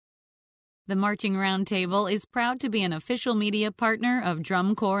The Marching Roundtable is proud to be an official media partner of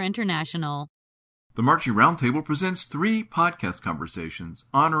Drum Corps International. The Marching Roundtable presents 3 podcast conversations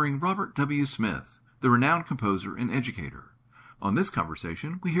honoring Robert W. Smith, the renowned composer and educator. On this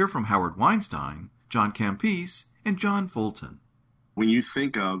conversation, we hear from Howard Weinstein, John Campese, and John Fulton. When you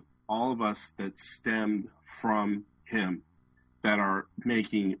think of all of us that stemmed from him, that are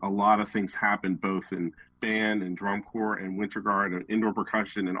making a lot of things happen, both in band and drum corps and winter guard and indoor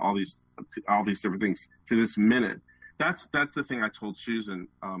percussion and all these different things to this minute. That's the thing I told Susan,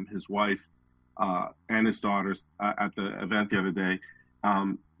 his wife, and his daughters at the event the other day.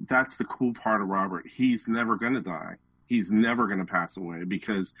 That's the cool part of Robert. He's never going to die. He's never going to pass away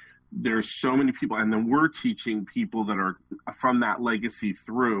because there's so many people. And then we're teaching people that are from that legacy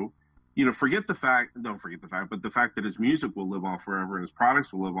through. You know, don't forget the fact, but the fact that his music will live on forever and his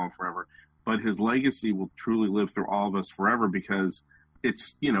products will live on forever, but his legacy will truly live through all of us forever because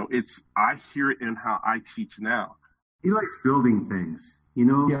I hear it in how I teach now. He likes building things,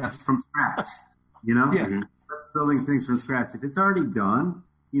 yes. From scratch, Yes. He likes building things from scratch. If it's already done,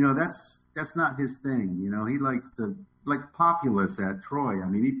 that's not his thing. He likes to, like Populous at Troy. I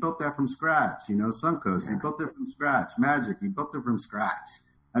mean, he built that from scratch, Suncoast, he built it from scratch. Magic, he built it from scratch.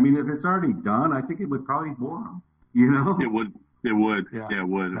 I mean, if it's already done, I think it would probably bore him, It would. Yeah, it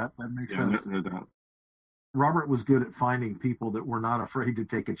would. That makes sense. No doubt. Robert was good at finding people that were not afraid to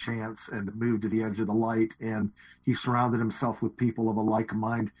take a chance and to move to the edge of the light. And he surrounded himself with people of a like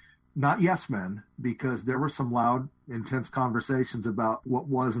mind, not yes men, because there were some loud, intense conversations about what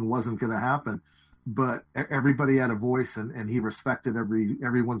was and wasn't going to happen. But everybody had a voice, and he respected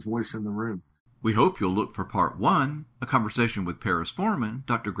everyone's voice in the room. We hope you'll look for Part 1, a conversation with Paris Foreman,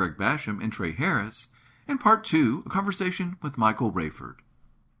 Dr. Greg Basham, and Trey Harris, and Part 2, a conversation with Michael Rayford.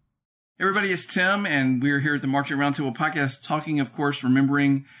 Everybody, it's Tim, and we're here at the Marching Roundtable podcast talking, of course,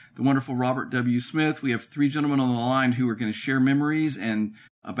 remembering the wonderful Robert W. Smith. We have 3 gentlemen on the line who are going to share memories and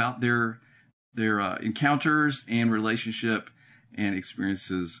about their encounters and relationship and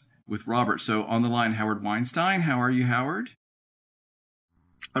experiences with Robert. So on the line, Howard Weinstein. How are you, Howard?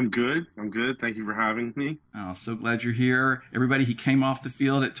 I'm good. Thank you for having me. Oh, so glad you're here. Everybody, he came off the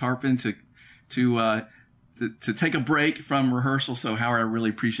field at Tarpon to take a break from rehearsal. So, Howard, I really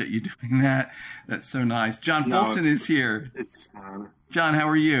appreciate you doing that. That's so nice. John Fulton is here. John, how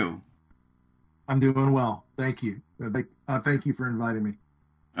are you? I'm doing well. Thank you. Thank you for inviting me.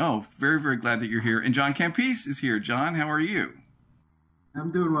 Oh, very, very glad that you're here. And John Campese is here. John, how are you?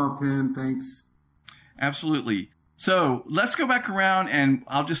 I'm doing well, Tim. Thanks. Absolutely. So let's go back around, and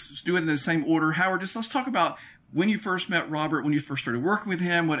I'll just do it in the same order. Howard, let's talk about when you first met Robert, when you first started working with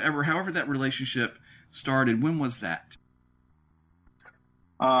him, however that relationship started. When was that?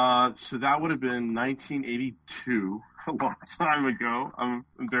 So that would have been 1982, a long time ago. I'm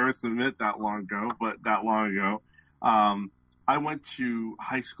embarrassed to admit that long ago, but that long ago. I went to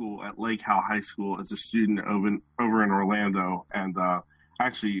high school at Lake Howell High School as a student over in Orlando, and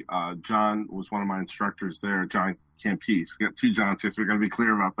actually, John was one of my instructors there, John Campese. We got 2 Johns here, so we're going to be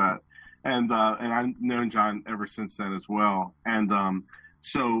clear about that. And I've known John ever since then as well. And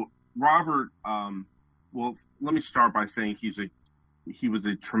so Robert, well, let me start by saying he was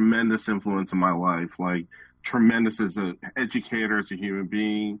a tremendous influence in my life, like tremendous as an educator, as a human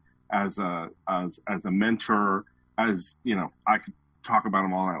being, as a mentor, I could talk about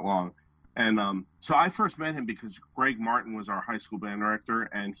him all night long. And so I first met him because Greg Martin was our high school band director,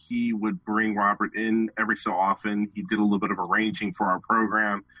 and he would bring Robert in every so often. He did a little bit of arranging for our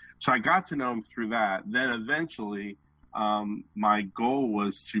program. So I got to know him through that. Then eventually my goal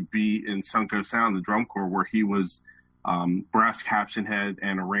was to be in Suncoast Sound, the drum corps, where he was brass caption head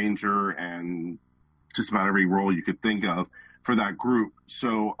and arranger and just about every role you could think of for that group.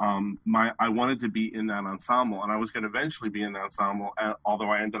 So I wanted to be in that ensemble, and I was going to eventually be in that ensemble, although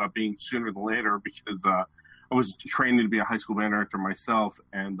I ended up being sooner than later because I was training to be a high school band director myself,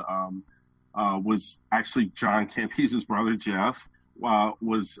 and was actually John Campese's brother, Jeff,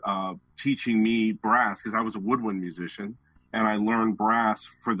 was teaching me brass because I was a woodwind musician, and I learned brass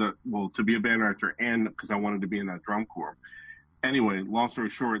to be a band director and because I wanted to be in that drum corps. Anyway, long story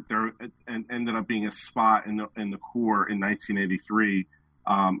short, there ended up being a spot in the Corps in 1983,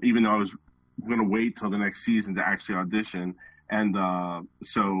 even though I was going to wait till the next season to actually audition. And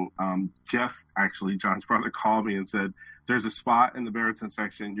so Jeff, actually, John's brother, called me and said, "There's a spot in the baritone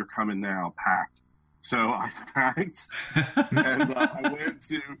section. You're coming now, packed." So I packed, and I went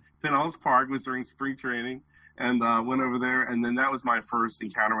to Pinellas Park. It was during spring training, and went over there. And then that was my first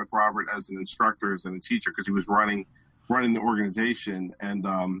encounter with Robert as an instructor, as a teacher, because he was running the organization. And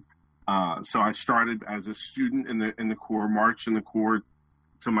so I started as a student in the Corps, marched in the Corps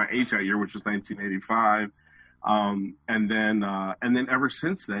to my age that year, which was 1985. And then ever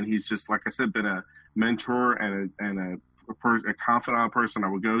since then, he's just, like I said, been a mentor and a confidant person I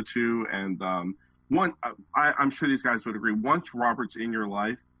would go to. And I'm sure these guys would agree. Once Robert's in your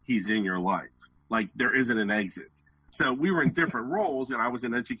life, he's in your life. Like, there isn't an exit. So we were in different roles, and I was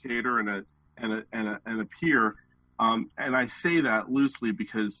an educator and a peer. And I say that loosely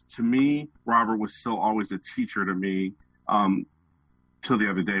because, to me, Robert was still always a teacher to me, till the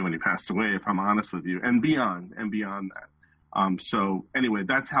other day when he passed away, if I'm honest with you, and beyond that. So anyway,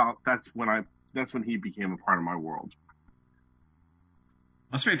 that's when he became a part of my world.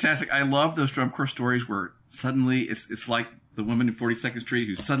 That's fantastic. I love those drum corps stories where suddenly it's like the woman in 42nd Street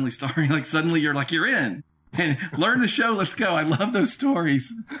who's suddenly starring, like suddenly you're in. And learn the show. Let's go. I love those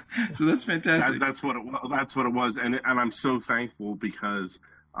stories. So that's fantastic. That's what it was. And I'm so thankful because,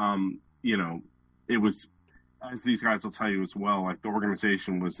 it was, as these guys will tell you as well, like, the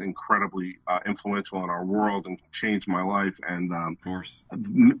organization was incredibly influential in our world and changed my life. And of course,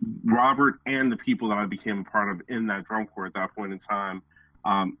 Robert and the people that I became a part of in that drum corps at that point in time,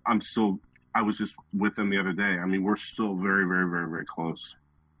 I was just with them the other day. I mean, we're still very, very, very, very close.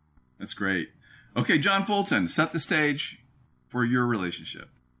 That's great. Okay, John Fulton, set the stage for your relationship.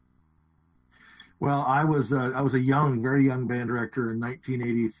 Well, I was a very young band director in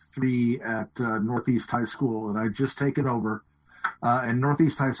 1983 at Northeast High School, and I'd just taken over. And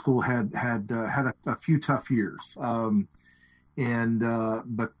Northeast High School had a few tough years, but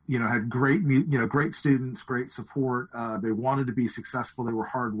had great students, great support. They wanted to be successful. They were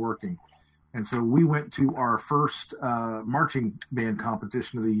hardworking, and so we went to our first marching band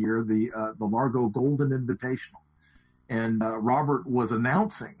competition of the year, the Largo Golden Invitational, and Robert was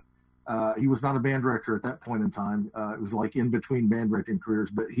announcing. He was not a band director at that point in time. It was like in between band directing careers,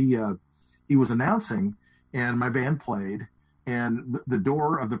 but he was announcing, and my band played, and the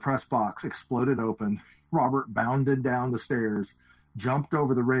door of the press box exploded open. Robert bounded down the stairs, jumped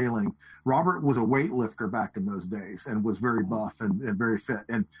over the railing. Robert was a weightlifter back in those days and was very buff and very fit,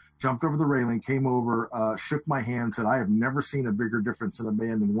 and jumped over the railing, came over, shook my hand, said, "I have never seen a bigger difference in a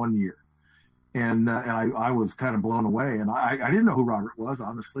band in 1 year." And I was kind of blown away, and I didn't know who Robert was,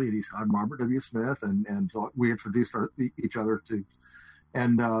 honestly. And he said, "I'm Robert W. Smith," and so we introduced each other to.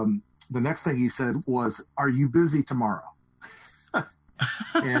 And the next thing he said was, "Are you busy tomorrow?"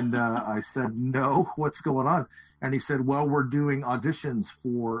 And I said, "No, what's going on?" And he said, "Well, we're doing auditions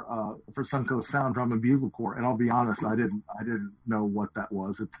for Suncoast Sound Drum and Bugle Corps." And I'll be honest, I didn't know what that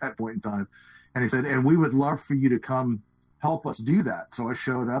was at that point in time. And he said, "And we would love for you to come help us do that." So I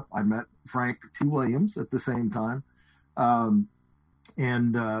showed up. I met Frank T. Williams at the same time. And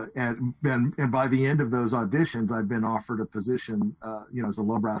by the end of those auditions, I'd been offered a position, as a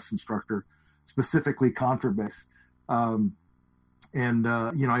low brass instructor, specifically contrabass. I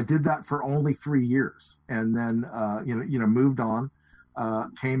did that for only 3 years, and then, moved on,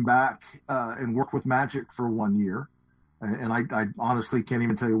 came back and worked with Magic for 1 year. And I honestly can't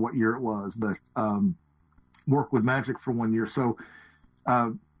even tell you what year it was, but worked with Magic for 1 year. So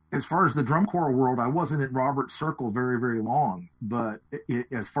as far as the drum corps world, I wasn't in Robert's circle very, very long, but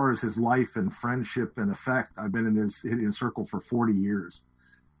as far as his life and friendship and effect, I've been in his circle for 40 years.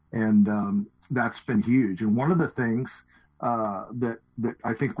 And that's been huge. And one of the things that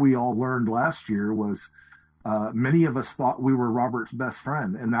I think we all learned last year was many of us thought we were Robert's best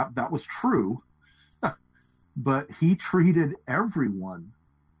friend, and that was true. But he treated everyone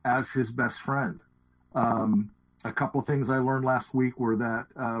as his best friend. A couple things I learned last week were that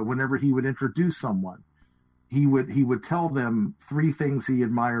whenever he would introduce someone, he would tell them 3 things he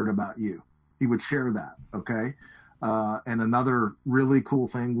admired about you. He would share that, okay? And another really cool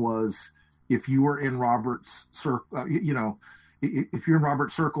thing was, if you were in Robert's circle, if you're in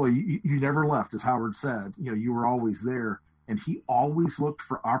Robert's circle, you never left, as Howard said. You were always there, and he always looked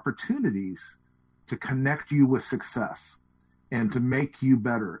for opportunities to connect you with success and to make you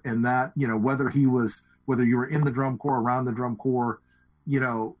better. And that, whether you were in the drum corps, around the drum corps,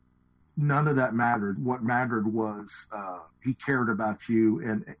 none of that mattered. What mattered was he cared about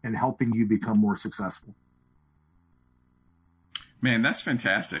you and helping you become more successful. Man, that's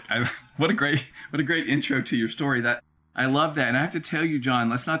fantastic. What a great intro to your story. That I love that. And I have to tell you, John,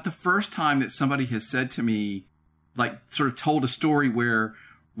 that's not the first time that somebody has said to me, like, sort of told a story where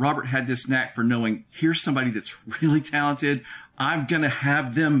Robert had this knack for knowing, here's somebody that's really talented. I'm going to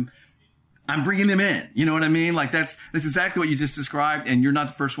have them. I'm bringing them in. You know what I mean? Like, that's exactly what you just described. And you're not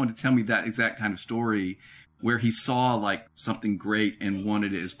the first one to tell me that exact kind of story where he saw like something great and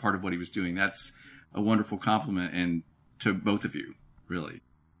wanted it as part of what he was doing. That's a wonderful compliment. And to both of you, really.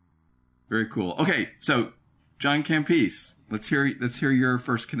 Very cool. Okay, so John Campese, Let's hear your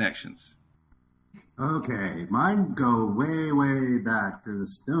first connections. Okay, mine go way, way back to the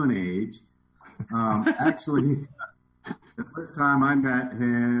Stone Age. Actually, the first time I met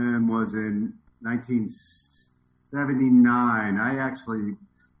him was in 1979. I actually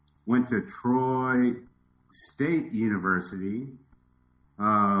went to Troy State University.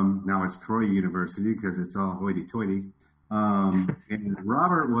 Now it's Troy University because it's all hoity-toity. And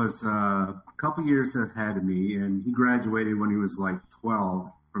Robert was a couple years ahead of me, and he graduated when he was like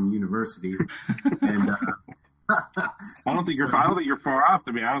 12 from university. And I don't think you're far off,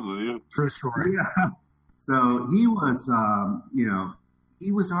 to be honest with you. True story. Yeah. So he was,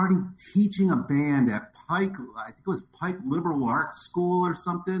 he was already teaching a band at Pike. I think it was Pike Liberal Arts School or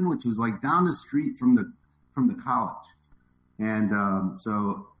something, which was like down the street from the college. And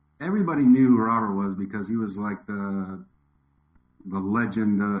so everybody knew who Robert was because he was like the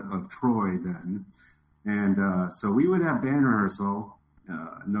legend of Troy then. And so we would have band rehearsal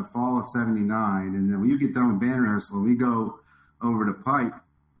in the fall of '79, and then we would get done with band rehearsal, and we go over to Pike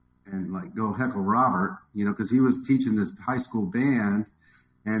and like go heckle Robert, because he was teaching this high school band,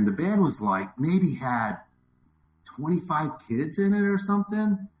 and the band was like maybe had 25 kids in it or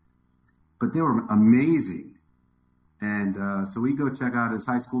something, but they were amazing. And so we go check out his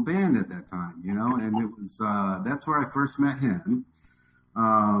high school band at that time, and it was that's where I first met him.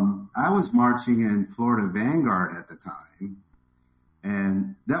 I was marching in Florida Vanguard at the time,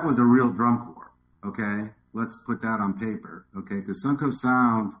 and that was a real drum corps. Okay, let's put that on paper. Okay, because Suncoast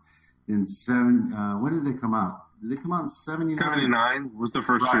Sound in when did they come out? Did they come out in 79? 79 was the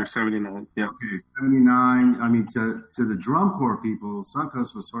first year. 79. Yeah. Okay, 79. I mean, to the drum corps people,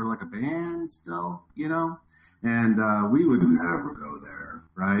 Suncoast was sort of like a band still, and we would never go there,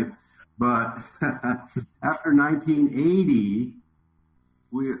 right? But after 1980,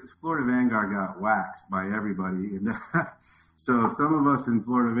 Florida Vanguard got waxed by everybody. And so some of us in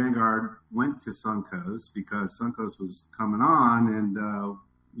Florida Vanguard went to Suncoast because Suncoast was coming on, and,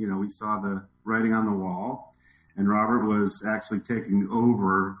 we saw the writing on the wall. And Robert was actually taking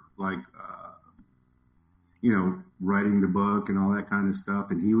over, like, writing the book and all that kind of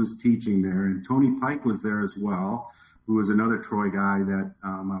stuff. And he was teaching there. And Tony Pike was there as well, who was another Troy guy that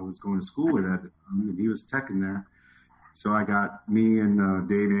I was going to school with at the time. And he was teching there. So I got me and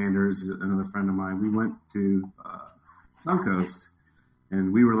Dave Anders, another friend of mine. We went to Suncoast,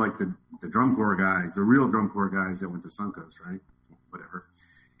 and we were like the drum corps guys, the real drum corps guys that went to Suncoast, right? Whatever.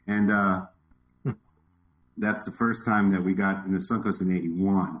 And that's the first time that we got in the Suncoast in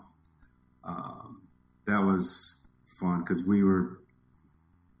 '81. That was fun because we were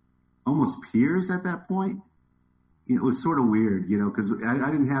almost peers at that point. It was sort of weird, because I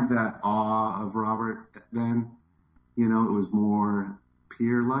didn't have that awe of Robert then. It was more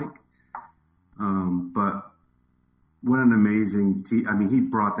peer-like. But what an amazing he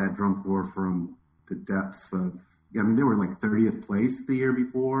brought that drum corps from the depths of, they were like 30th place the year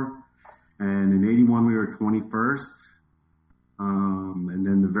before. And in '81, we were 21st. And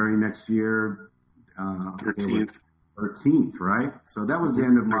then the very next year, 13th. 13th, right? So that was the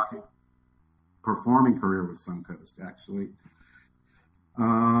end of my performing career with Suncoast, actually.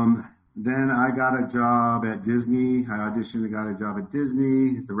 Then I got a job at Disney. I auditioned and got a job at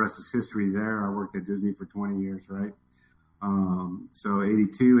Disney. The rest is history there. I worked at Disney for 20 years, right? So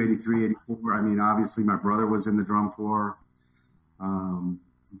 82, 83, 84. Obviously my brother was in the drum corps,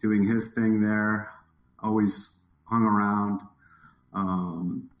 doing his thing there, always hung around.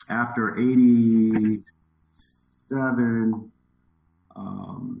 After 87,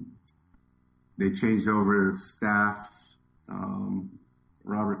 they changed over staff.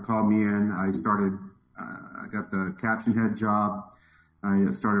 Robert called me in. I got the caption head job. I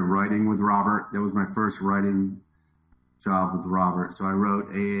started writing with Robert. That was my first writing job with Robert. So I wrote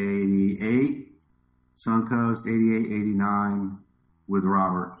 88, Suncoast, 88, 89 with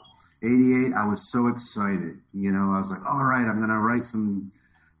Robert. 88, I was so excited. I was like, all right, I'm going to write some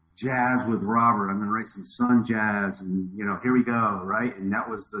jazz with Robert. I'm going to write some Sun jazz, and, here we go, right? And that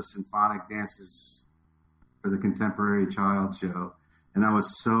was the Symphonic Dances for the Contemporary Child show. And I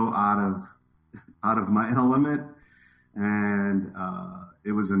was so out of my element, and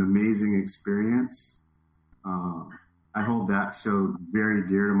it was an amazing experience. I hold that show very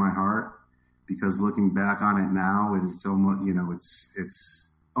dear to my heart because looking back on it now, it is so much,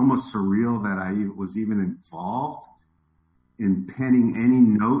 it's almost surreal that I was even involved in penning any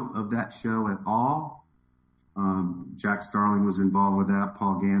note of that show at all. Jack Starling was involved with that,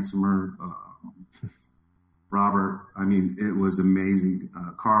 Paul Gansimer, Robert. It was amazing.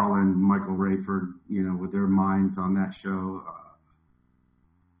 Carl and Michael Rayford, with their minds on that show.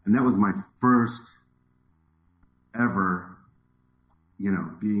 And that was my first ever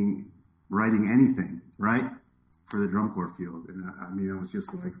writing anything, right, for the drum corps field. And I mean, I was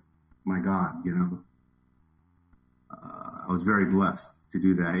just like, my God, I was very blessed to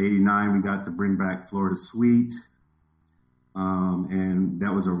do that. 89, we got to bring back Florida Suite. And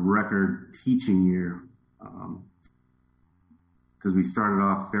that was a record teaching year because we started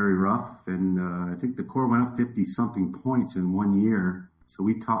off very rough. And I think the Corps went up 50-something points in 1 year. So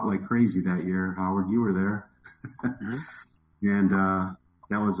we taught like crazy that year. Howard, you were there. Mm-hmm. And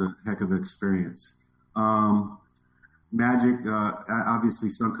that was a heck of an experience. Magic, obviously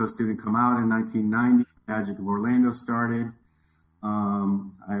Suncoast didn't come out in 1990. Magic of Orlando started.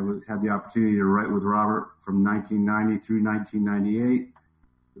 I had the opportunity to write with Robert from 1990 through 1998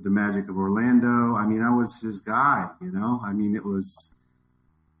 with the Magic of Orlando. I mean, I was his guy, I mean, it was,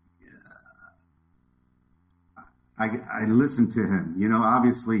 I listened to him,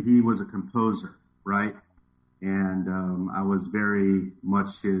 obviously he was a composer, right? And I was very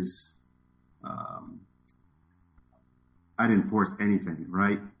much his, I didn't force anything,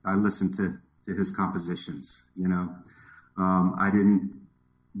 right? I listened to his compositions, I didn't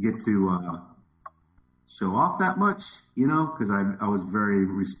get to show off that much, because I was very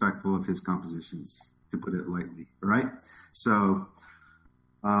respectful of his compositions, to put it lightly, right? So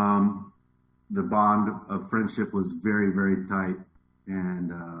the bond of friendship was very, very tight,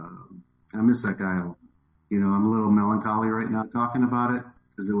 and I miss that guy. I'm a little melancholy right now talking about it,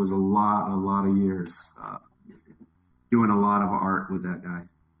 because it was a lot of years doing a lot of art with that guy,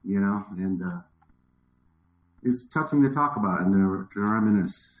 and it's touching to talk about and to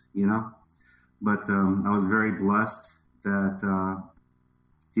reminisce, But I was very blessed that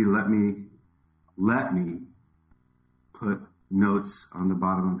he let me put notes on the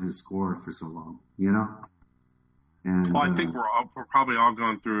bottom of his score for so long, And well, I think we're probably all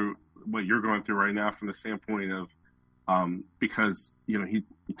going through what you're going through right now from the standpoint of because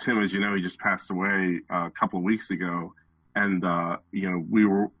Tim, as you know, he just passed away a couple of weeks ago, and we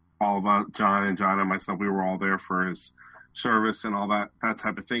were all about John and myself. We were all there for his service and all that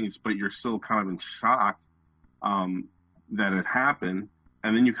type of things, but you're still kind of in shock that it happened.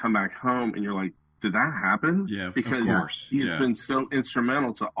 And then you come back home and you're like, did that happen? Yeah, because of course. He's been so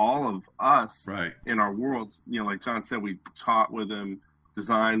instrumental to all of us right. in our world. Like John said, we taught with him,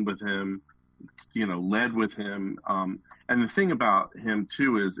 designed with him, led with him. And the thing about him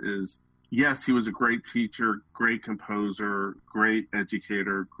too is yes, he was a great teacher, great composer, great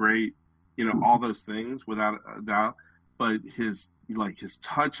educator, great, all those things without a doubt. But his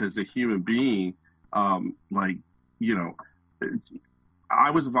touch as a human being, I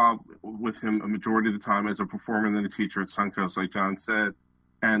was involved with him a majority of the time as a performer and then a teacher at Suncoast, like John said,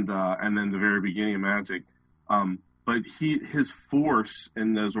 and then the very beginning of Magic. But his force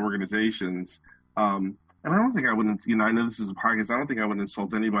in those organizations, and I don't think I would, I know this is a podcast. I don't think I would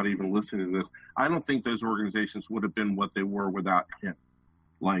insult anybody even listening to this. I don't think those organizations would have been what they were without him.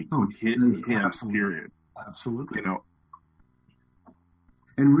 Him, absolutely. Period. Absolutely.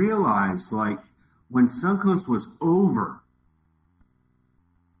 And realize, when Suncoast was over,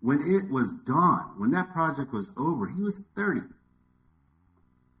 when it was done, when that project was over, he was 30.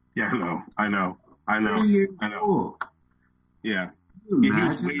 Yeah, I know. 30 years old. Yeah. He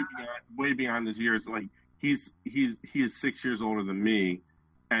was way beyond his years. He is 6 years older than me.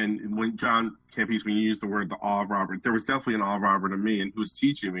 And when John Campese, when you used the word the awe of Robert, there was definitely an awe of Robert in me, and he was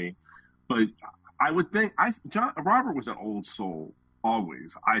teaching me. But I would think Robert was an old soul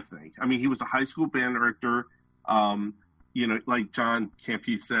always. I think. I mean, he was a high school band director. Like John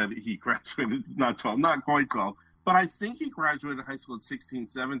Campese said, he graduated not quite 12, but I think he graduated high school at 16,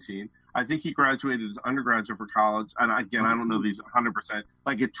 17. I think he graduated as undergraduate for college. And again, I don't know these 100%.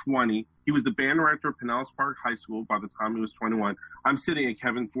 At 20, he was the band director of Pinellas Park High School by the time he was 21. I'm sitting at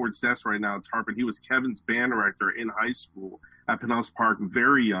Kevin Ford's desk right now at Tarpon. He was Kevin's band director in high school at Pinellas Park,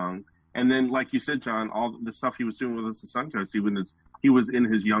 very young. And then, like you said, John, all the stuff he was doing with us at Suncoast, he was in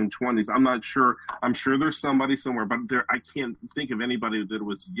his young 20s. I'm not sure. I'm sure there's somebody somewhere, but I can't think of anybody that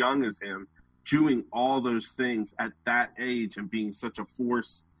was young as him doing all those things at that age and being such a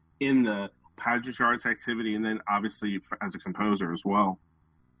force in the pageantry arts activity, and then obviously as a composer as well.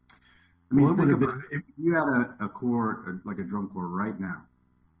 I mean, think about it. If you had a corps, like a drum corps right now,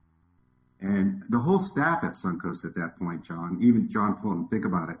 and the whole staff at Suncoast at that point, John, even John Fulton, think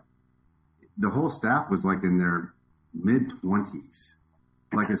about it. The whole staff was in their mid-20s,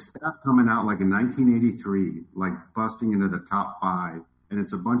 a staff coming out in 1983, busting into the top 5, and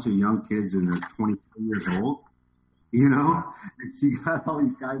it's a bunch of young kids and they're 23 years old. You got all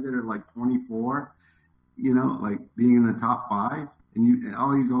these guys that are 24, being in the top 5. and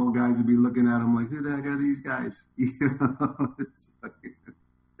all these old guys would be looking at him like, who the heck are these guys? You know, it's like,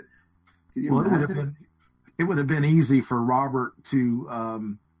 can you imagine? It would have been easy for Robert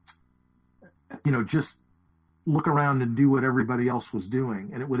to, just look around and do what everybody else was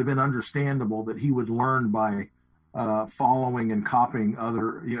doing. And it would have been understandable that he would learn by following and copying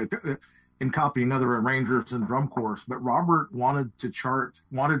other arrangers and drum corps. But Robert wanted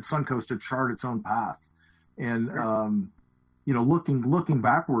Suncoast to chart its own path. And, looking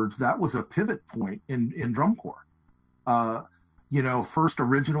backwards, that was a pivot point in drum corps. First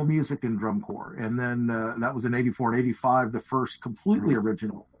original music in drum corps. And then that was in 84 and 85, the first completely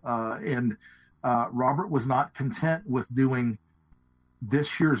original. Robert was not content with doing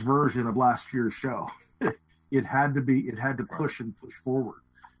this year's version of last year's show. It had to push and push forward.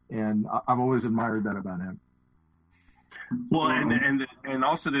 And I've always admired that about him. Well, and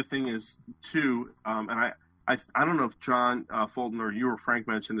also the thing is too, and I don't know if John Fulton or you or Frank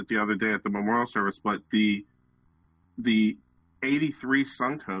mentioned it the other day at the memorial service, but the 83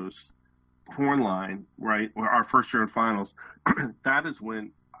 Suncoast horn line, right, our first year in finals, that is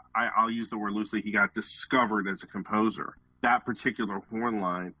when I'll use the word loosely, he got discovered as a composer. That particular horn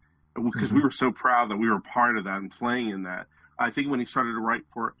line, because we were so proud that we were part of that and playing in that. I think when he started to write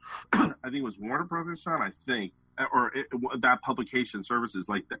for, I think it was Warner Brothers Son, that publication services.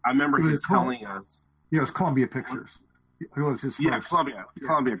 Like I remember him telling us. Yeah, it was Columbia Pictures. It was his first. Yeah,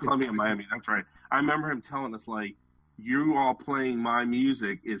 Columbia, Miami. That's right. I remember him telling us, like, you all playing my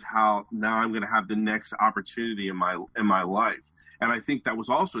music is how now I'm going to have the next opportunity in my life. And I think that was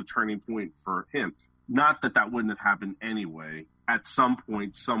also a turning point for him. Not that wouldn't have happened anyway. At some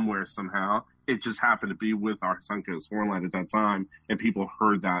point, somewhere, somehow, it just happened to be with our Suncoast horn line at that time, and people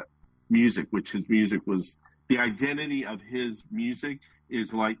heard that music, which his music was. The identity of his music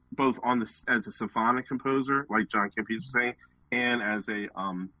is like both as a symphonic composer, like John Kempes was saying, and as a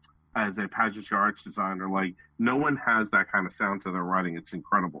pageantry arts designer. Like no one has that kind of sound to their writing. It's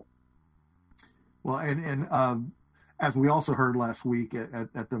incredible. Well, and as we also heard last week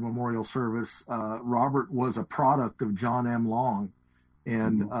at the memorial service, Robert was a product of John M. Long,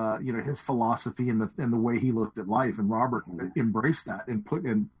 and his philosophy and the way he looked at life. And Robert embraced that and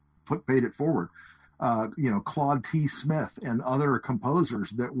paid it forward. Claude T. Smith and other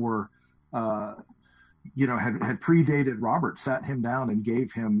composers that were, had predated Robert, sat him down and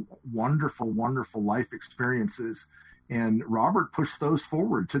gave him wonderful, wonderful life experiences. And Robert pushed those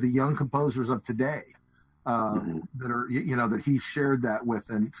forward to the young composers of today that are, that he shared that with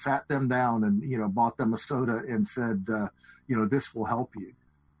and sat them down and, bought them a soda and said, this will help you.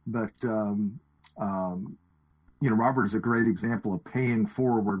 But, Robert is a great example of paying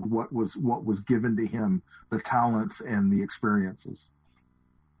forward what was given to him, the talents and the experiences.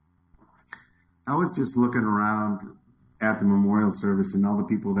 I was just looking around at the memorial service and all the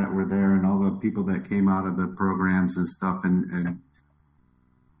people that were there and all the people that came out of the programs and stuff. And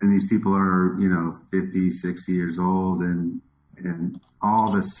these people are, 50, 60 years old and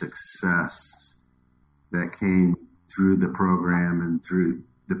all the success that came through the program and through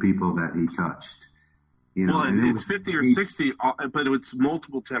the people that he touched. It's 50 or 60, but it's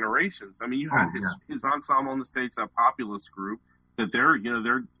multiple generations. I mean, you had his ensemble in the States, a populous group that they're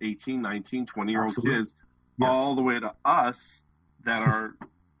 18, 19, 20-year-old kids, all the way to us that are,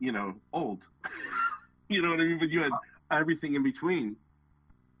 old. You know what I mean? But you had everything in between.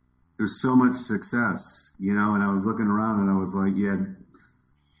 There's so much success, and I was looking around and I was like, you had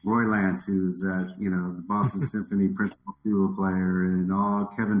Roy Lance, who's at, the Boston Symphony principal tuba player, and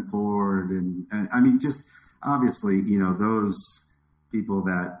Kevin Ford. And I mean, just obviously, those people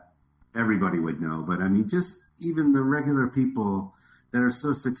that everybody would know. But I mean, just even the regular people that are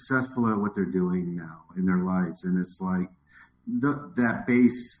so successful at what they're doing now in their lives. And it's like that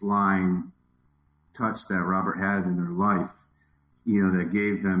baseline touch that Robert had in their life, that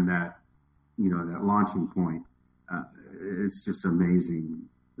gave them that, that launching point. It's just amazing.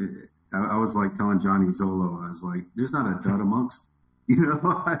 I was like telling Johnny Zolo, I was like, there's not a dud amongst, There's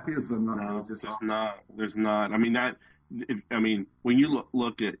not. I mean, when you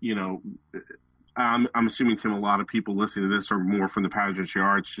look at, I'm assuming, Tim, a lot of people listening to this are more from the pageantry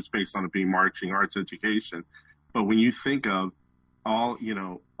arts, just based on it being marching arts education. But when you think of all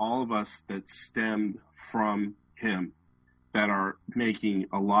of us that stemmed from him, that are making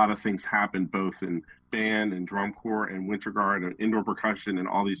a lot of things happen, both in band and drum corps and winter guard and indoor percussion and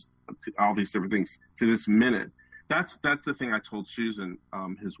all these different things to this minute. That's the thing I told Susan,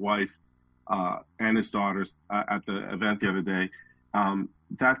 his wife, and his daughters at the event the other day.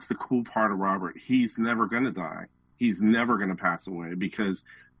 That's the cool part of Robert. He's never going to die. He's never going to pass away, because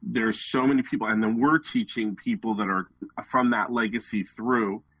there's so many people, and then we're teaching people that are from that legacy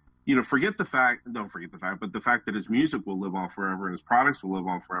through. Don't forget the fact, but the fact that his music will live on forever and his products will live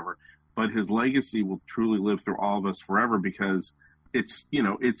on forever, but his legacy will truly live through all of us forever, because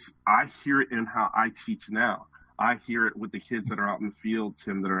I hear it in how I teach now. I hear it with the kids that are out in the field,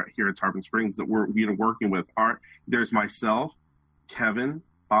 Tim, that are here at Tarpon Springs that we're working with. There's myself, Kevin,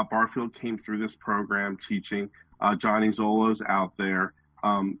 Bob Barfield came through this program teaching. Johnny Zolo's out there.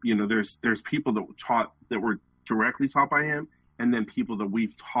 There's people that were directly taught by him, and then people that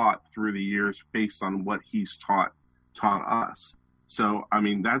we've taught through the years based on what he's taught us. So, I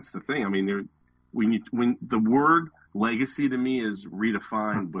mean, that's the thing. I mean, when the word legacy to me is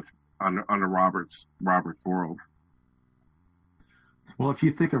redefined under Robert's world. Well, if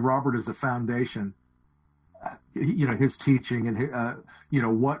you think of Robert as a foundation, his teaching and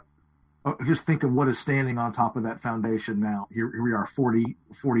just think of what is standing on top of that foundation now. Here we are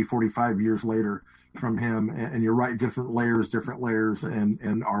 45 years later from him. And you're right, different layers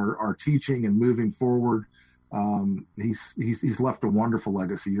and our teaching and moving forward. He's left a wonderful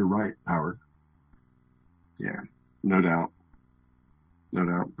legacy. You're right, Howard. Yeah, no doubt.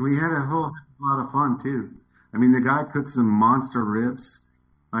 We had a whole lot of fun too. I mean, the guy cooked some monster ribs.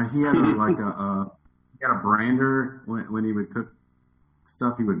 He had a brander when he would cook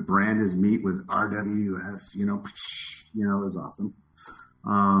stuff. He would brand his meat with RWS. It was awesome.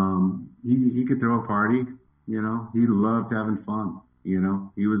 He could throw a party. He loved having fun.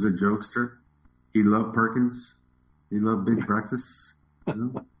 He was a jokester. He loved Perkins. He loved big breakfasts.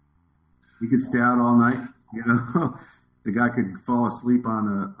 He could stay out all night. The guy could fall asleep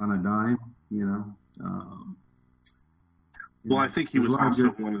on a dime. Well, I think he was also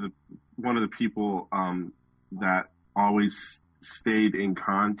one of the people that always stayed in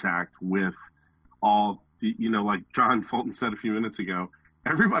contact with all the, like John Fulton said a few minutes ago,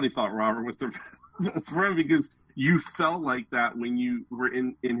 everybody thought Robert was their best friend, because you felt like that when you were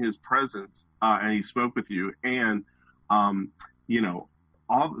in his presence and he spoke with you. And, in the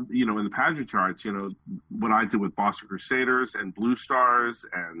pageant charts, what I did with Boston Crusaders and Blue Stars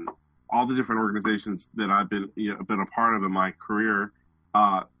and all the different organizations that I've been a part of in my career,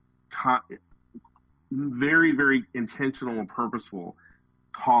 very, very intentional and purposeful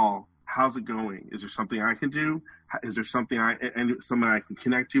call. How's it going? Is there something I can do? Is there something I can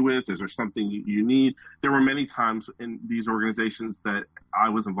connect you with? Is there something you need? There were many times in these organizations that I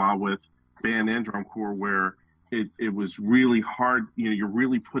was involved with, band and drum corps, where it was really hard. You're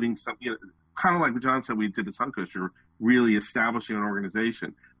really putting something, kind of like what John said we did at Suncoast, you're really establishing an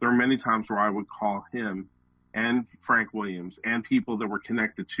organization. There are many times where I would call him and Frank Williams and people that were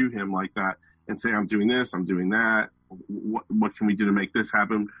connected to him like that and say, I'm doing this, I'm doing that. What can we do to make this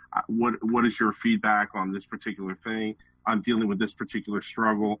happen? What is your feedback on this particular thing? I'm dealing with this particular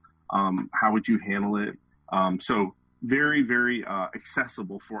struggle. How would you handle it? So very, very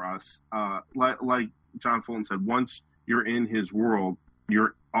accessible for us. Like John Fulton said, once you're in his world,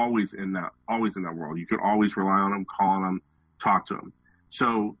 you're always in that world. You could always rely on him, call on him, talk to him.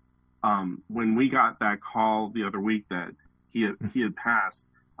 So when we got that call the other week that he had passed,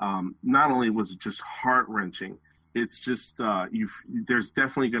 not only was it just heart-wrenching, it's just there's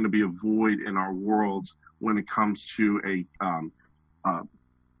definitely going to be a void in our worlds when it comes to a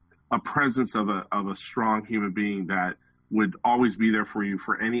presence of a strong human being that would always be there for you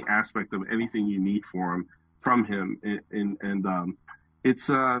for any aspect of anything you need from him. And it's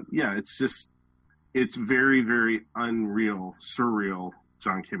very, very unreal, surreal,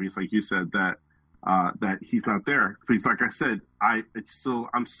 John Kibbe, like you said, that he's not there. Because like I said,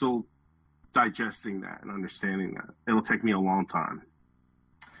 I'm still digesting that and understanding that. It'll take me a long time.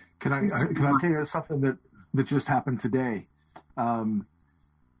 Can I tell you something that just happened today?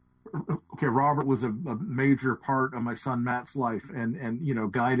 Okay, Robert was a major part of my son Matt's life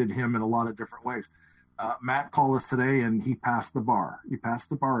and guided him in a lot of different ways. Matt called us today and he passed the bar. He passed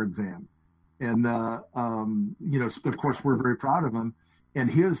the bar exam. And, of course, we're very proud of him. And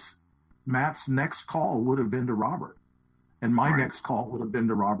Matt's next call would have been to Robert. And my next call would have been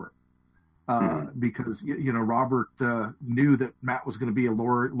to Robert. Because, Robert knew that Matt was going to be a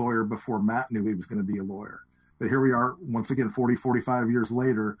lawyer before Matt knew he was going to be a lawyer. But here we are, once again, 45 years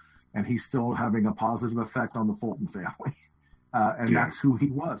later, and he's still having a positive effect on the Fulton family. That's who he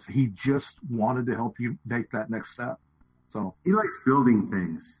was. He just wanted to help you make that next step. So he likes building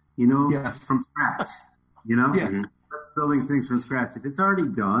things, yes. From scratch, Yes. That's building things from scratch. If it's already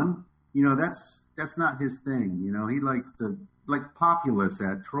done, that's not his thing. He likes to, like Populous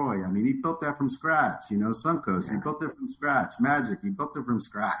at Troy. I mean, he built that from scratch, Suncoast, he built it from scratch. Magic, he built it from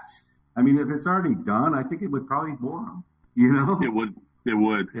scratch. I mean, if it's already done, I think it would probably bore him, It would. It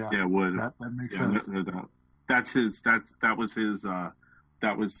would. Yeah, it would. That makes sense. No doubt. That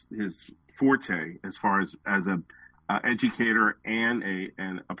was his forte as far as a educator and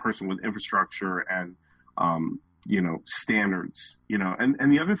a person with infrastructure and standards.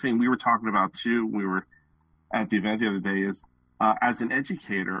 And the other thing we were talking about too, we were at the event the other day, is as an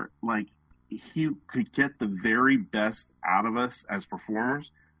educator, like, he could get the very best out of us as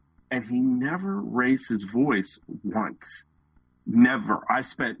performers, and he never raised his voice once. Never. I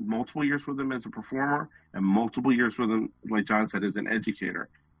spent multiple years with him as a performer and multiple years with him, like John said, as an educator.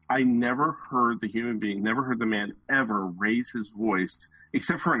 I never heard the man ever raise his voice,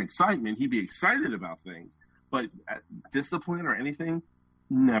 except for an excitement. He'd be excited about things, but discipline or anything,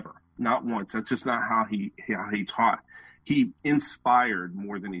 never, not once. That's just not how he taught. He inspired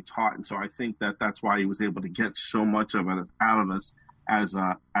more than he taught, and so I think that's why he was able to get so much of it out of us as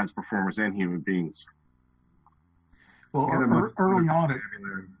performers and human beings. Well, early on at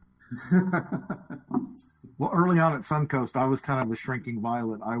Suncoast, I was kind of a shrinking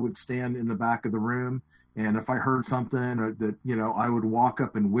violet. I would stand in the back of the room, and if I heard something that, I would walk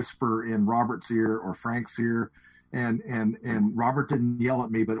up and whisper in Robert's ear or Frank's ear, and Robert didn't yell at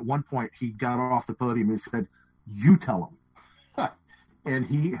me, but at one point he got off the podium and said, "You tell him," and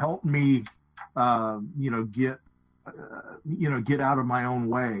he helped me, get out of my own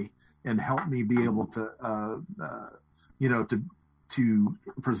way and help me be able to, to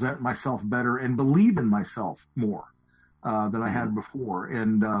present myself better and believe in myself more than I had before.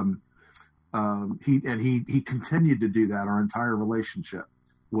 And he continued to do that. Our entire relationship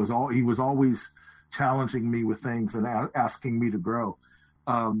he was always challenging me with things and asking me to grow.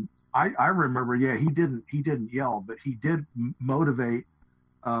 I remember, he didn't yell, but he did motivate.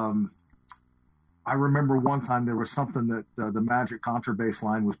 I remember one time there was something that the Magic contrabass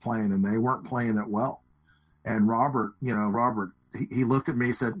line was playing, and they weren't playing it well. And Robert, he looked at me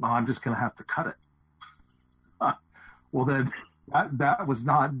and said, "I'm just going to have to cut it." Well, then that was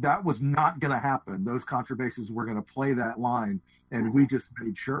not going to happen. Those contrabasses were going to play that line, and we just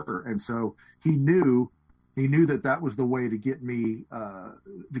made sure. And so he knew that was the way to get me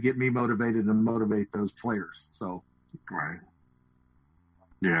motivated and motivate those players. So, right.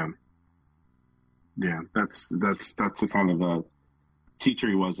 Yeah. That's the kind of teacher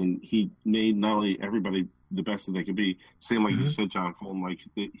he was, and he made not only everybody the best that they could be, same like you said, John Fulton, like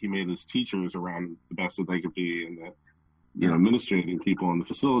he made his teachers around the best that they could be, and the administrating people and the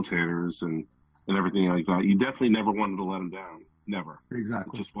facilitators and everything like that. You definitely never wanted to let them down. Never.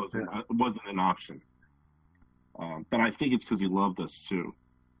 Exactly. It just wasn't. It wasn't an option. But I think it's because he loved us too.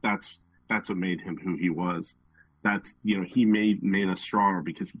 That's what made him who he was. That's, he made us stronger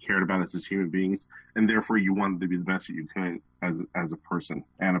because he cared about us as human beings, and therefore you wanted to be the best that you could as a person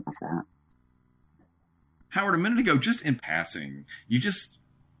and a performer. Howard, a minute ago, just in passing, you just,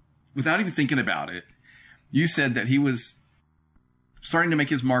 without even thinking about it, you said that he was starting to make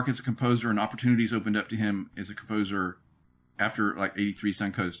his mark as a composer, and opportunities opened up to him as a composer after like 83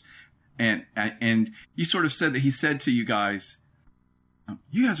 Suncoast. And you sort of said that he said to you guys,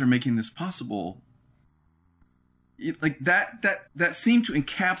 "You guys are making this possible." Like that seemed to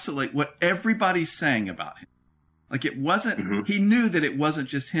encapsulate what everybody's saying about him. Like it wasn't, he knew that it wasn't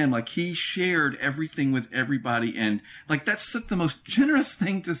just him. Like he shared everything with everybody. And like, that's such the most generous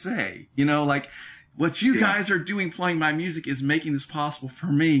thing to say, like what you guys are doing playing my music is making this possible for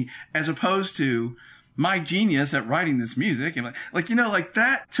me, as opposed to my genius at writing this music. And like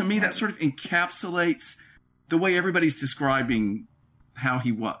that, to me, that sort of encapsulates the way everybody's describing how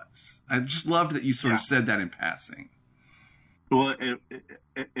he was. I just loved that you sort of said that in passing. Well,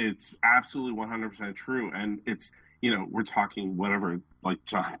 it's absolutely 100% true. And it's, we're talking whatever, like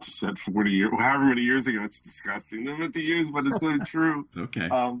John just said, 40 years, however many years ago. It's disgusting. 50 years, but it's so true. Okay.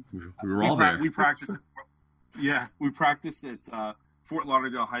 We were all there. We practiced. We practiced at Fort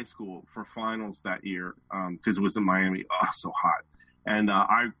Lauderdale High School for finals that year because it was in Miami. Oh, so hot. And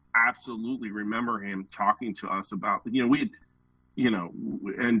I absolutely remember him talking to us about,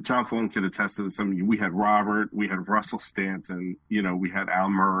 and John Fulton could attest to this. I mean, we had Robert, we had Russell Stanton, we had Al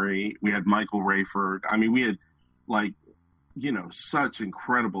Murray, we had Michael Rayford. I mean, we had such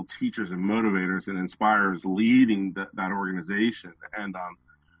incredible teachers and motivators and inspirers leading that organization. And,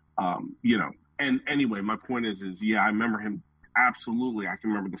 and anyway, my point is, I remember him. Absolutely. I can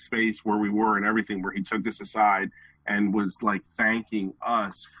remember the space where we were and everything, where he took us aside and was like thanking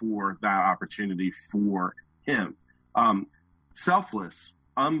us for that opportunity for him. Selfless,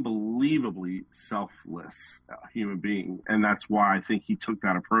 unbelievably selfless human being. And that's why I think he took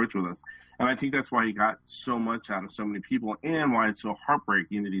that approach with us. And I think that's why he got so much out of so many people, and why it's so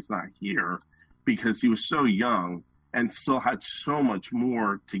heartbreaking that he's not here, because he was so young and still had so much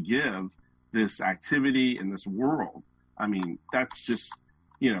more to give this activity and this world. I mean, that's just,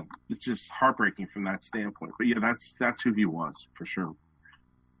 it's just heartbreaking from that standpoint. But yeah, that's who he was for sure.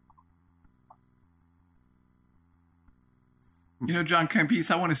 John Campese,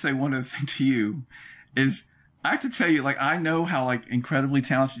 I want to say one other thing to you is I have to tell you, I know how incredibly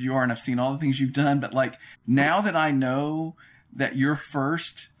talented you are, and I've seen all the things you've done, but now that I know that your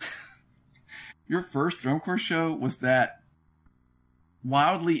first drum corps show was that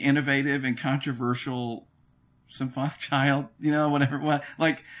wildly innovative and controversial Symphonic Child, whatever it was.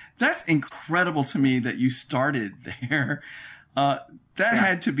 That's incredible to me that you started there. That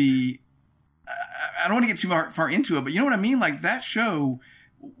had to be, I don't want to get too far into it, but you know what I mean? That show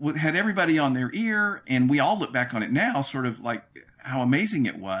had everybody on their ear, and we all look back on it now, sort of how amazing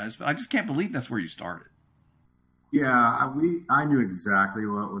it was, but I just can't believe that's where you started. Yeah, I knew exactly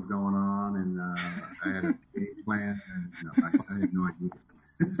what was going on, and I had a game plan, and I had no idea.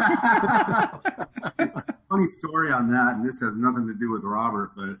 Funny story on that, and this has nothing to do with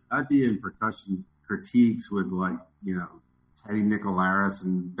Robert, but I'd be in percussion critiques with Teddy Nicolaris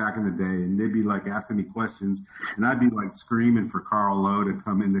and back in the day, and they'd be asking me questions, and I'd be screaming for Carl Lowe to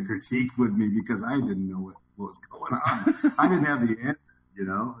come in the critique with me because I didn't know what was going on. I didn't have the answer,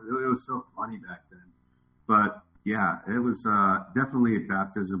 it was so funny back then. But yeah, it was definitely a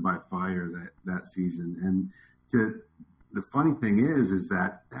baptism by fire that season. And the funny thing is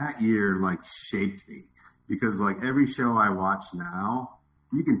that year shaped me, because every show I watch now,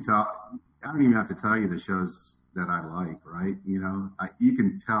 you can tell. I don't even have to tell you the shows that I like, right? You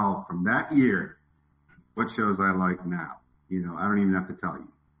can tell from that year what shows I like now. I don't even have to tell you,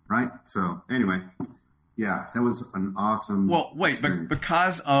 right? So anyway, yeah, that was an awesome. Well, wait, experience. But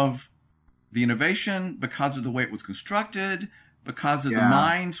because of the innovation, because of the way it was constructed, because of the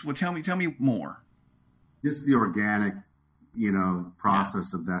minds. Well, tell me more. Just the organic,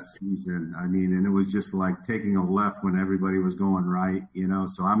 process of that season. I mean, and it was just taking a left when everybody was going right,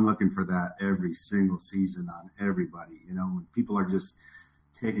 so I'm looking for that every single season on everybody, when people are just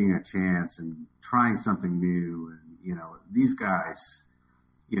taking a chance and trying something new. And, these guys,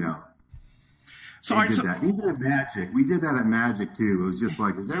 so they did that. Even at Magic, we did that at Magic too. It was just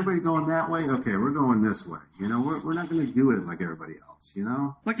is everybody going that way? Okay, we're going this way. We're not going to do it like everybody else,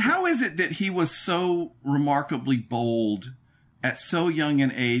 How is it that he was so remarkably bold at so young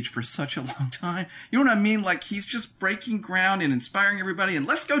an age for such a long time? You know what I mean? He's just breaking ground and inspiring everybody and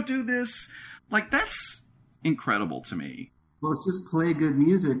let's go do this. That's incredible to me. Well, it's just play good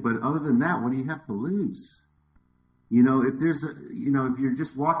music. But other than that, what do you have to lose? If there's if you're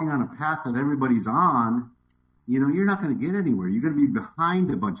just walking on a path that everybody's on, you're not going to get anywhere. You're going to be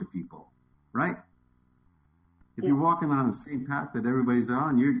behind a bunch of people, right? If you're walking on the same path that everybody's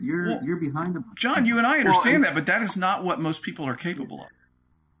on, you're behind them. John, you and I understand that, but that is not what most people are capable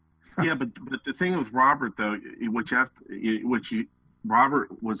of. Yeah, but the thing with Robert, though,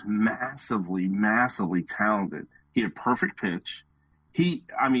 Robert was massively talented. He had perfect pitch. He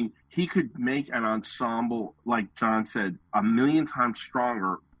could make an ensemble, like John said, 1,000,000 times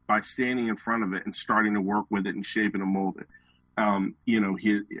stronger by standing in front of it and starting to work with it and shape it and mold it.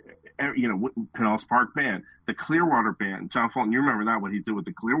 Pinellas Park Band, the Clearwater Band. John Fulton, you remember that, what he did with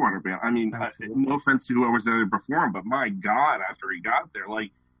the Clearwater Band. I mean, no offense to whoever's there before him, but my God, after he got there,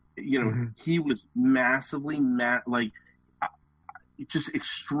 he was massively, just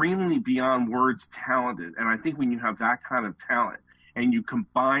extremely beyond words talented. And I think when you have that kind of talent and you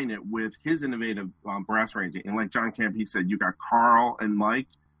combine it with his innovative brass arranging, and like John Campese said, you got Carl and Mike,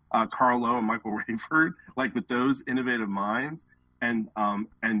 Carl Lowe and Michael Rayford, with those innovative minds, and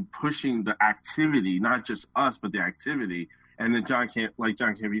pushing the activity, not just us, but the activity. And then John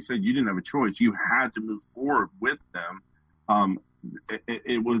Campese said, you didn't have a choice. You had to move forward with them.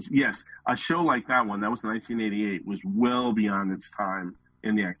 It was, yes, a show like that one, that was 1988, was well beyond its time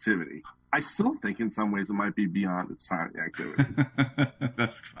in the activity. I still think in some ways it might be beyond its time in the activity.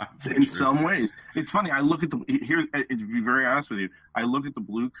 That's in some ways. It's funny. I look at to be very honest with you, I look at the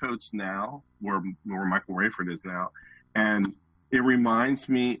Blue Coats now, where Michael Rayford is now, and it reminds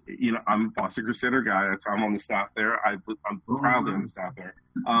me, I'm a Boston Crusader guy. I'm on the staff there. I'm proudly on the staff there.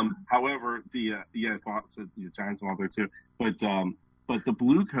 However, the Giants are all there too. But the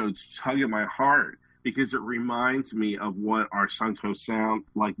Blue Coats tug at my heart because it reminds me of what our Suncoast sound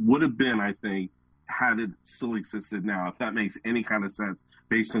would have been, I think, had it still existed now. If that makes any kind of sense,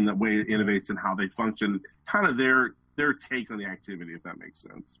 based on the way it innovates and how they function, kind of their take on the activity, if that makes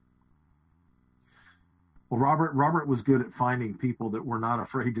sense. Well, Robert was good at finding people that were not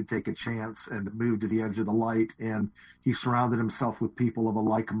afraid to take a chance and to move to the edge of the light. And he surrounded himself with people of a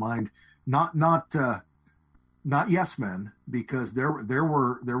like mind, not not yes men, because there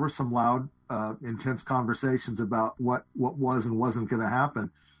were some loud, intense conversations about what was and wasn't going to happen.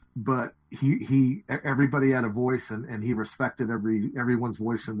 But everybody had a voice, and he respected everyone's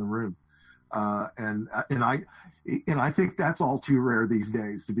voice in the room. And I think that's all too rare these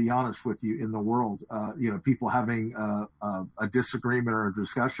days, to be honest with you, in the world. People having a disagreement or a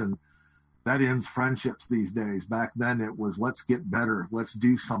discussion that ends friendships these days. Back then it was, let's get better, let's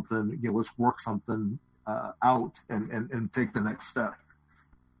do something, let's work something out and take the next step.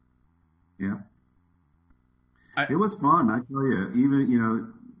 Yeah. It was fun, I tell you.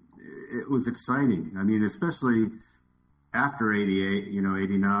 Even, it was exciting. I mean, especially after 88,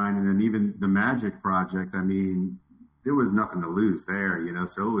 89, and then even the Magic project. I mean, there was nothing to lose there,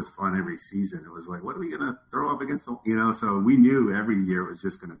 so it was fun every season. It was like, what are we going to throw up against the, so we knew every year it was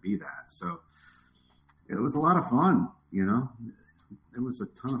just going to be that. So it was a lot of fun, it was a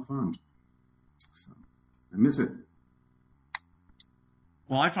ton of fun. So I miss it.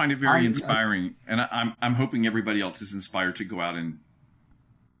 Well, I find it very inspiring, and I'm hoping everybody else is inspired to go out and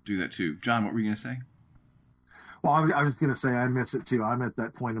do that too. John, what were you going to say? Well, I was going to say I miss it too. I'm at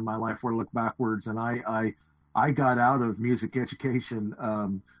that point in my life where I look backwards, and I got out of music education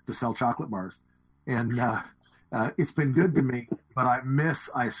to sell chocolate bars, and it's been good to me. But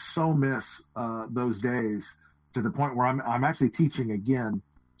I so miss those days, to the point where I'm actually teaching again,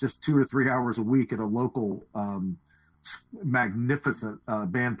 just 2 or 3 hours a week at a local magnificent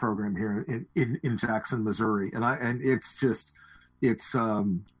band program here in Jackson, Missouri, and it's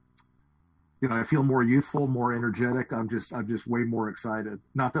I feel more youthful, more energetic. I'm just way more excited.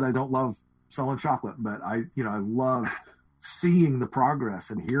 Not that I don't love selling chocolate, but I love seeing the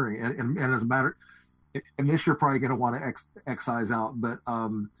progress and hearing. And as a matter, and this you're probably going to want to excise out, but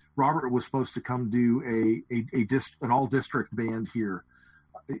Robert was supposed to come do an all district band here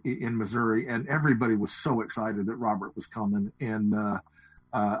in Missouri, and everybody was so excited that Robert was coming. And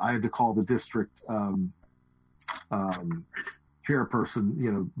I had to call the district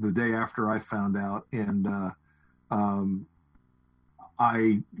chairperson, the day after I found out, and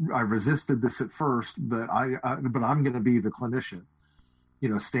I resisted this at first, but I'm going to be the clinician,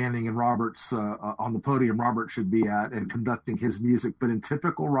 standing in Robert's on the podium Robert should be at and conducting his music. But in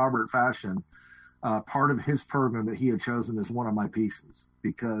typical Robert fashion, part of his program that he had chosen is one of my pieces,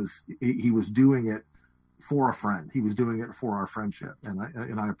 because he was doing it for a friend. He was doing it for our friendship, and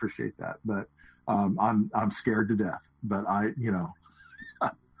I appreciate that. But I'm scared to death. But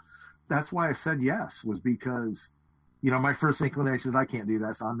that's why I said yes, was because my first inclination is I can't do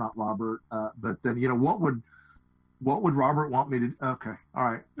that, so I'm not Robert. But then what would Robert want me to? Okay, all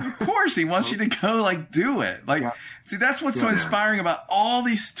right. Of course, he wants you to go do it. See, that's what's so inspiring about all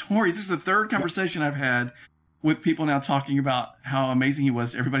these stories. This is the third conversation I've had with people now talking about how amazing he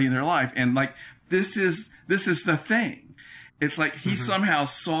was to everybody in their life, and this is the thing. It's like he somehow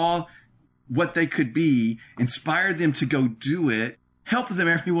saw what they could be, inspired them to go do it, helped them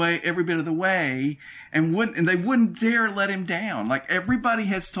every bit of the way, and they wouldn't dare let him down. Everybody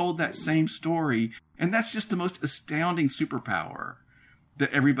has told that same story, and that's just the most astounding superpower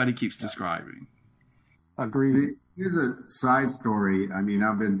that everybody keeps describing. Agreed. Here's a side story. I mean,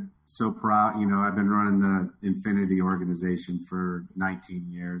 I've been so proud. I've been running the Infinity organization for 19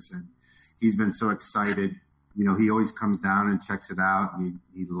 years, and he's been so excited. He always comes down and checks it out, and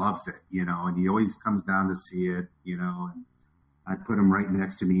he loves it, and he always comes down to see it, and I put him right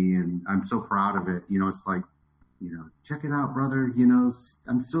next to me, and I'm so proud of it. It's like, check it out, brother,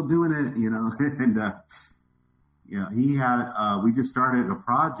 I'm still doing it, and, he had, we just started a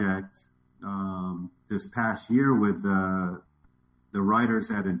project, this past year with, the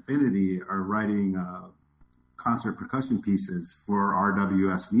writers at Infinity are writing, concert percussion pieces for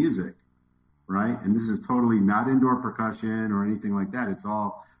RWS Music. Right. And this is totally not indoor percussion or anything like that. It's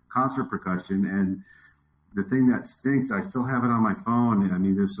all concert percussion. And the thing that stinks, I still have it on my phone. I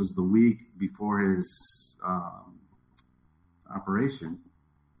mean, this was the week before his operation.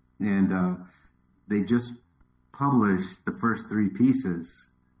 And they just published the first 3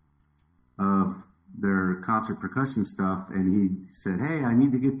 pieces of their concert percussion stuff. And he said, hey, I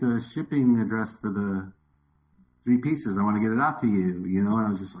need to get the shipping address for the 3 pieces. I want to get it out to you, And I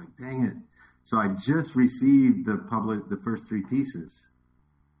was just like, dang it. So I just received the first 3 pieces.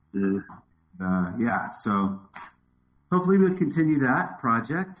 So hopefully we'll continue that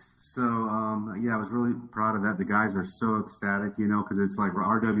project. So, I was really proud of that. The guys are so ecstatic, because it's like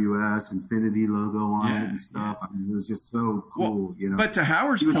RWS Infinity logo on it and stuff. I mean, it was just so cool, But to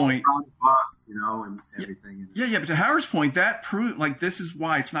Howard's point, proud of us, and everything. Yeah. But to Howard's point, that proved this is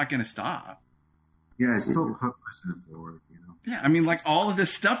why it's not going to stop. Yeah, it's still pushing it forward, Yeah, I mean, like all of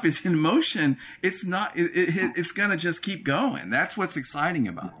this stuff is in motion. It's not. It's gonna just keep going. That's what's exciting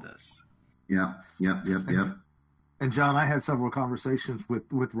about this. Yep. And John, I had several conversations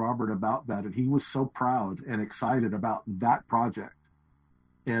with Robert about that, and he was so proud and excited about that project.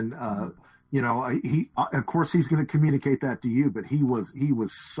 And you know, he of course he's going to communicate that to you, but he was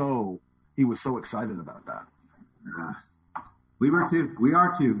so excited about that. We were too. We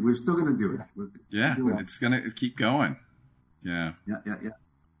are too. We're still going to do it. It's going to keep going. Yeah.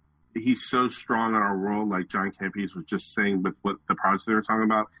 He's so strong in our world, like John Campese was just saying, but what the project they were talking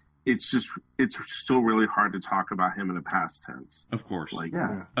about, it's still really hard to talk about him in the past tense. Of course. Like,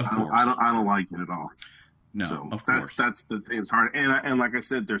 of course. I don't like it at all. No, so of course. That's the thing. It's hard. And like I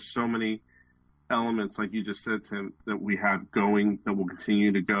said, there's so many elements, like you just said, Tim, that we have going, that will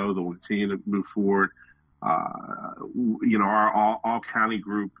continue to go, that will continue to move forward. You know, our all county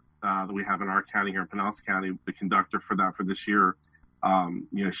group that we have in our county here in Pinellas County, the conductor for this year,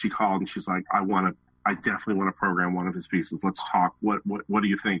 you know, she called and she's like, I definitely want to program one of his pieces. Let's talk. What do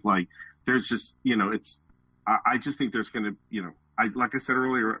you think? Like, there's just, you know, I just think there's going to, you know, like I said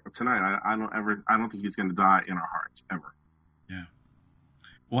earlier tonight, I don't think he's going to die in our hearts ever. Yeah.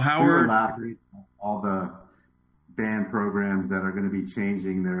 Well, Howard, we were laughing at all the band programs that are going to be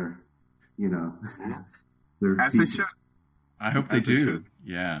changing their, you know, their as they should. I hope they do.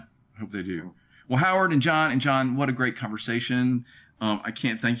 Yeah, I hope they do. Well, Howard and John, what a great conversation. I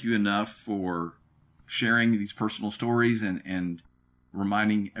can't thank you enough for sharing these personal stories and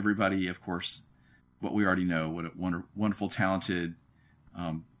reminding everybody, of course, what we already know, what a wonderful, talented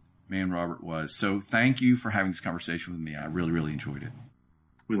man Robert was. So thank you for having this conversation with me. I really, really enjoyed it.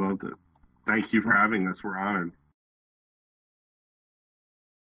 We loved it. Thank you for having us. We're honored.